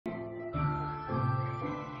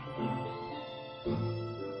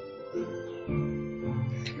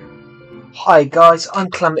Hi guys, I'm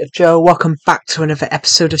Calamitivejoe. Welcome back to another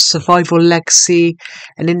episode of Survival Legacy,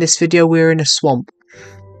 and in this video we're in a swamp.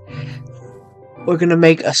 We're gonna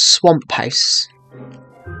make a swamp house.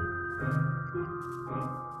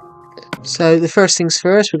 So the first things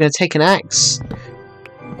first, we're gonna take an axe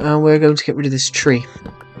and we're going to get rid of this tree.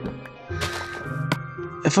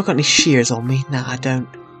 Have I got any shears on me? Nah, I don't.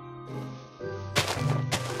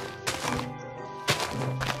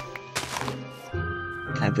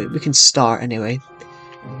 Okay, but we can start anyway.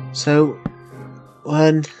 So,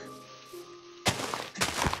 one.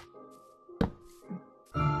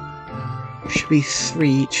 Should be 3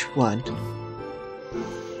 each one.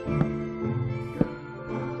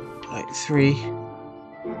 Like 3.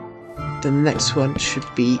 Then the next one should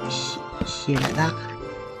be here like that.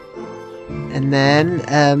 And then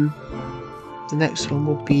the next one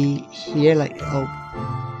will be here like, oh,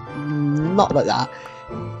 not like that.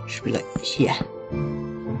 Should be like here.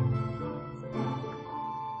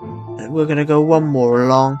 And we're gonna go one more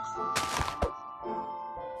along.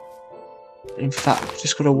 In fact,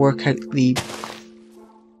 just gotta work out the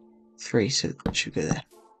 3, so it should go there.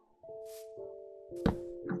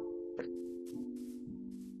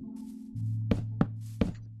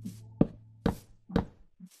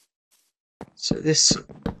 So this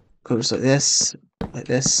goes like this, like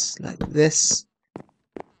this, like this,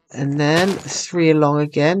 and then 3 along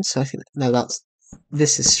again. So I think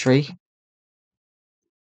this is 3.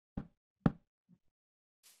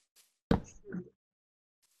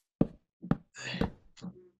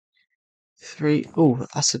 Oh,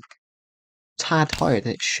 that's a tad higher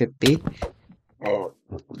than it should be.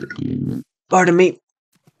 Pardon me.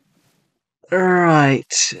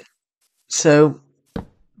 Right. So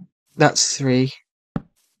that's 3.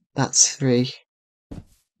 That's 3.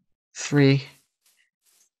 3.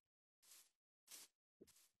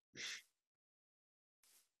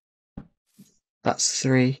 That's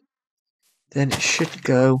 3. Then it should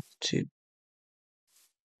go to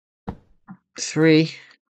 3.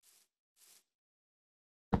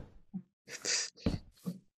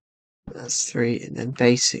 That's 3, and then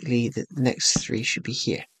basically the next 3 should be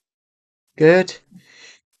here. Good.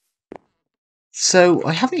 So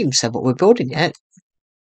I haven't even said what we're building yet.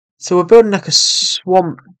 So we're building like a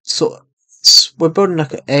swamp we're building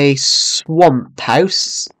like a swamp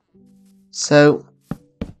house. So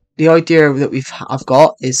the idea that I've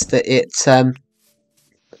got is that it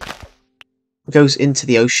goes into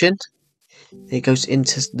the ocean. It goes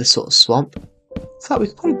into the sort of swamp. In fact, we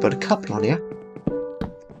could probably put a couple on here.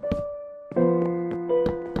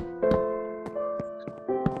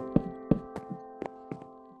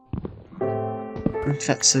 In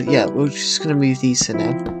fact, so yeah, we're just going to move these for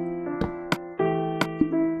now.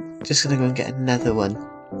 Just going to go and get another one.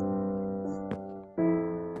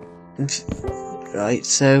 Right,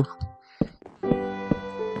 so...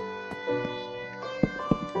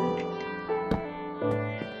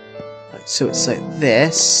 Right, so it's like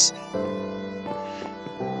this.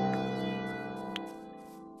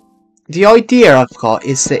 The idea I've got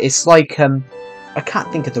is that it's like, I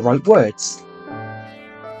can't think of the right words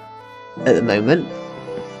at the moment.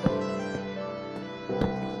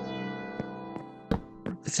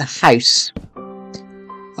 It's a house.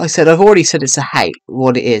 I've already said it's a house.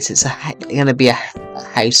 What it is, it's going to be a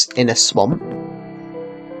house in a swamp.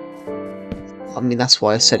 I mean, that's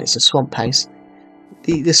why I said it's a swamp house.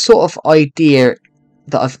 The sort of idea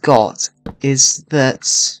that I've got is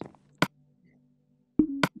that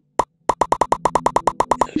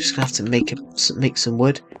I'm just gonna have to make some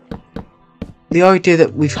wood. The idea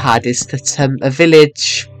that we've had is that a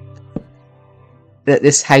village, that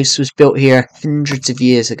this house was built here hundreds of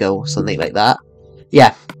years ago, or something like that.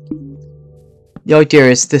 Yeah. The idea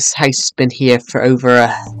is this house has been here for over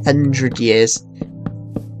 100 years,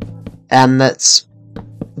 and that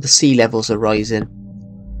the sea levels are rising.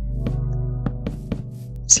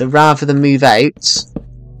 So rather than move out,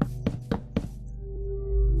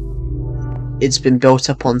 it's been built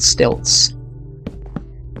up on stilts.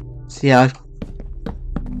 So yeah.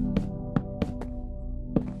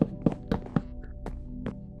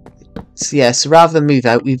 So rather than move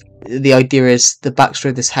out, the idea is the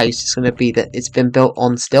backstory of this house is going to be that it's been built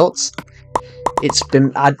on stilts.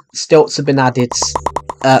 Stilts have been added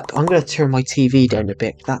up. I'm going to turn my TV down a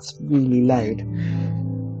bit. That's really loud.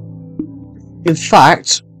 In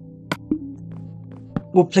fact,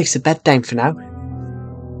 we'll place a bed down for now.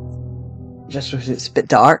 Just because it's a bit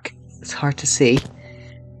dark. It's hard to see.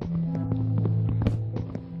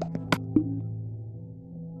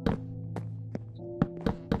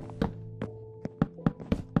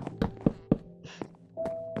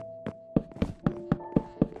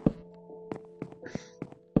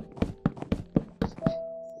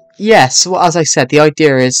 Yes, well, as I said, the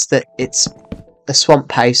idea is that it's a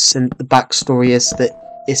swamp house, and the backstory is that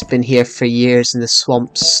it's been here for years, and the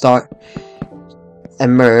swamps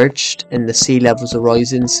emerged, and the sea levels are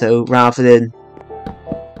rising. So rather than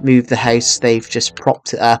move the house, they've just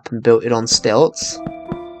propped it up and built it on stilts.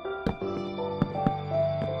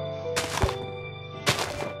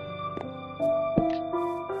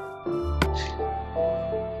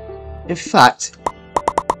 In fact,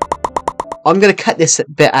 I'm going to cut this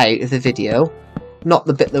bit out of the video, not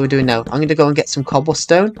the bit that we're doing now. I'm going to go and get some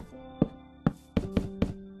cobblestone.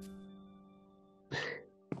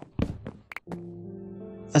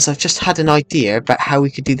 As I've just had an idea about how we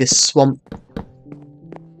could do this swamp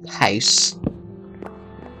house.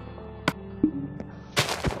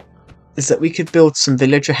 Is that we could build some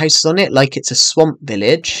villager houses on it, like it's a swamp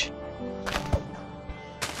village.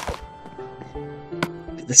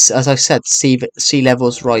 As I said, sea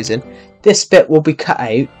level's rising. This bit will be cut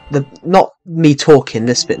out. Not me talking,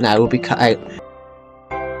 this bit now will be cut out.